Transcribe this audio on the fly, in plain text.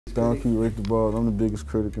Donkey, rate the ball. I'm the biggest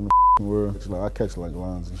critic in the world. It's like, I catch like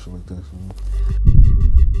lines and shit like that. So.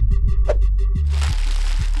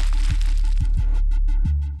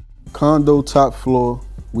 Condo top floor.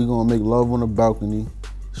 We gonna make love on the balcony.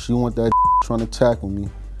 She want that trying to tackle me.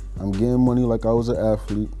 I'm getting money like I was an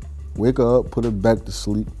athlete. Wake her up, put her back to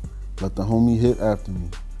sleep. Let the homie hit after me.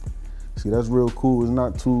 See, that's real cool. It's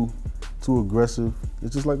not too aggressive.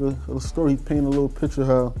 It's just like a story. He's painting a little picture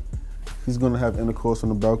how he's gonna have intercourse on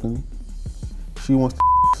the balcony. She wants to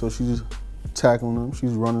so she's just tackling him.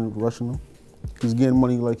 She's running, rushing him. He's getting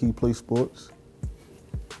money like he plays sports.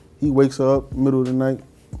 He wakes her up middle of the night,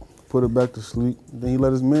 put her back to sleep. Then he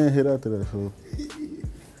let his man hit after that. So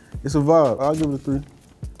it's a vibe. I'll give it a 3.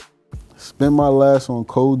 Spent my last on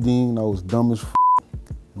codeine. I was dumb as f.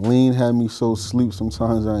 Lean had me so sleep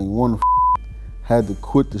sometimes I ain't want to f. Had to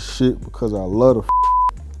quit the shit because I love the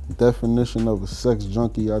f. Definition of a sex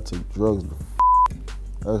junkie, I take drugs to f.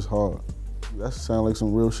 That's hard. That sounds like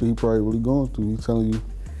some real shit he probably really going through. He telling you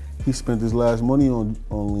he spent his last money on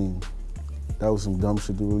lean. That was some dumb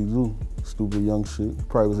shit to really do. Stupid young shit.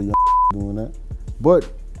 Probably was a young doing that.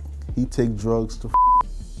 But he take drugs to f.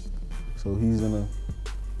 So he's in a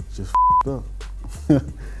just up.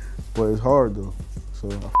 But it's hard though. So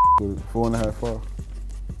I with it. 4.5 far.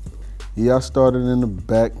 Yeah, I started in the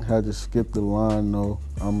back, had to skip the line though.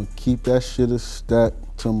 I'ma keep that shit a stack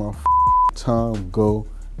till my time go.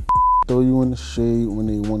 Throw you in the shade when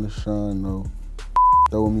they wanna shine though.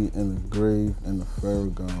 Throw me in the grave in the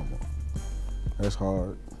Ferragamo. That's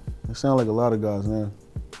hard. It sounds like a lot of guys now.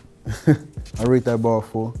 I rate that ball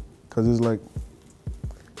 4, cause it's like,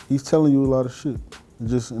 he's telling you a lot of shit.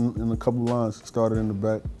 Just in a couple lines, started in the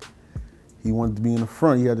back. He wanted to be in the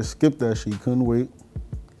front. He had to skip that shit. He couldn't wait.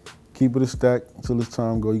 Keep it a stack until his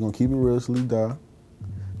time go. You're gonna keep it real till he die.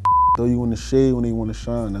 Throw you in the shade when they want to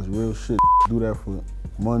shine. That's real shit. Do that for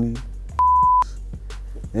money,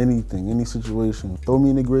 anything, any situation. Throw me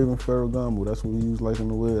in the grave in Ferragamo. That's what he was like in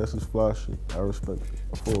the way. That's his fly shit. I respect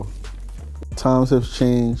it. 4. Times have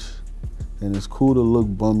changed, and it's cool to look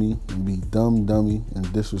bummy and be dummy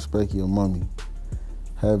and disrespect your mummy.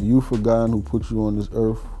 Have you forgotten who put you on this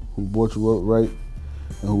earth, who brought you up right,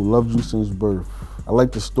 and who loved you since birth? I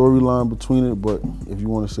like the storyline between it, but if you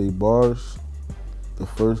want to say bars, the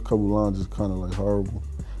first couple lines is kind of like horrible,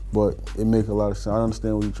 but it makes a lot of sense. I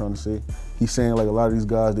understand what he's trying to say. He's saying like a lot of these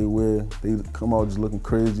guys they come out just looking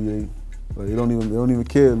crazy. They don't even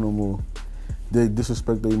care no more. They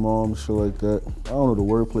disrespect their mom and shit like that. I don't know, the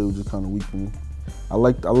wordplay was just kind of weak for me. I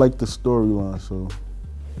like the storyline, so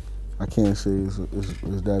I can't say it's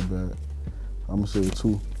that bad. I'm gonna say a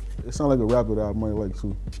 2. It sounds like a rapper that I might like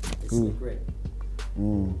too. It's great.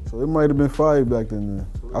 So it might have been fire back then.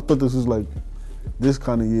 I thought this was like this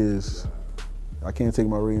kind of years. I can't take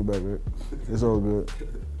my rating back, right? It's all good.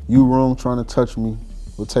 You wrong trying to touch me.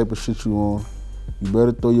 What type of shit you on? You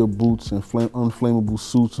better throw your boots and unflammable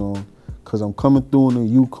suits on, cause I'm coming through in a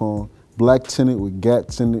Yukon, black tinted with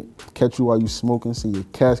gats in it. Catch you while you smoking, see your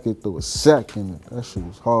casket, throw a sack in it. That shit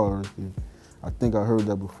was hard right there. I think I heard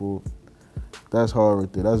that before. That's hard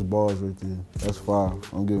right there. That's bars right there. That's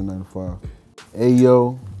 5. I'm giving that a 5. Hey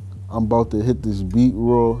yo, I'm about to hit this beat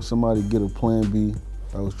raw. Somebody get a plan B.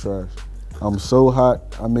 That was trash. I'm so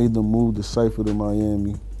hot, I made them move the Cypher to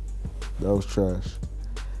Miami. That was trash.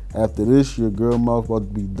 After this, your girl mouth about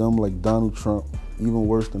to be dumb like Donald Trump. Even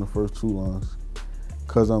worse than the first 2 lines.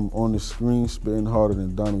 Cause I'm on the screen spitting harder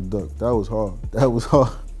than Donald Duck. That was hard. That was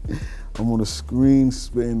hard. I'm on the screen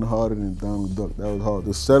spitting harder than Donald Duck. That was hard.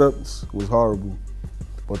 The setups was horrible.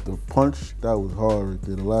 But the punch, that was hard right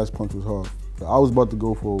there. The last punch was hard. I was about to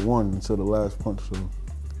go for a 1 until the last punch, so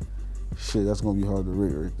shit, that's gonna be hard to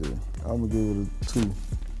rate right there. I'm gonna give it a 2.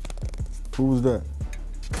 Who was that?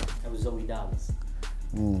 That was Zoey Dollaz.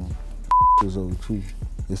 It was Zoey too.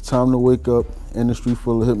 It's time to wake up. Industry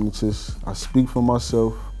full of hypnotists. I speak for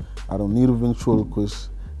myself. I don't need a ventriloquist.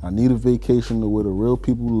 I need a vacation to where the real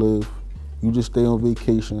people live. You just stay on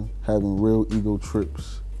vacation, having real ego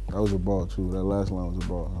trips. That was a bar too. That last line was a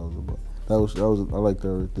bar. That was I like that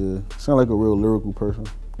right there. Sound like a real lyrical person,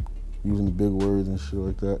 using the big words and shit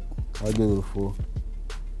like that. I give it a 4.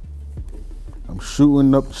 I'm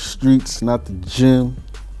shooting up the streets, not the gym.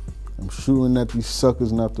 I'm shooting at these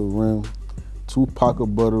suckers, not the rim. 2 pocket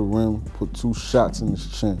butter rim, put 2 shots in his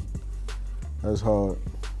chin. That's hard.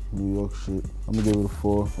 New York shit. I'm gonna give it a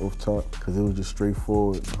 4 off top, cause it was just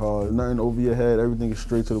straightforward, hard. Nothing over your head, everything is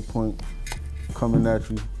straight to the point. Coming at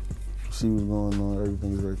you, see what's going on,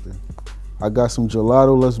 everything is right there. I got some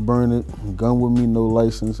gelato, let's burn it. Gun with me, no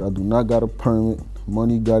license. I do not got a permit.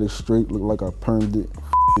 Money got it straight, look like I permed it.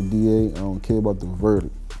 F the DA, I don't care about the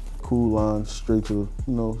verdict. cool line, straight to,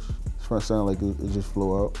 you know, it's trying to sound like it just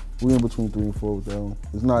flow out. We in between 3 and 4 with that one.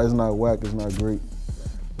 It's not whack, it's not great.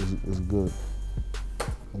 It's good.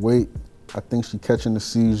 Wait, I think she catching a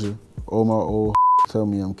seizure. All my old tell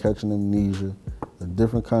me I'm catching amnesia. A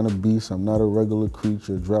different kind of beast, I'm not a regular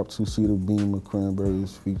creature. Drop 2-seater beam of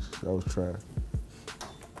cranberries features. That was trash.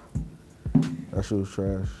 That shit was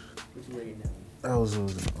trash. What you rating that? That was a 1-0,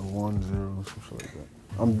 some shit like that.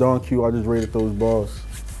 I'm Don Q, I just rated those bars.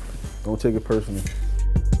 Don't take it personally.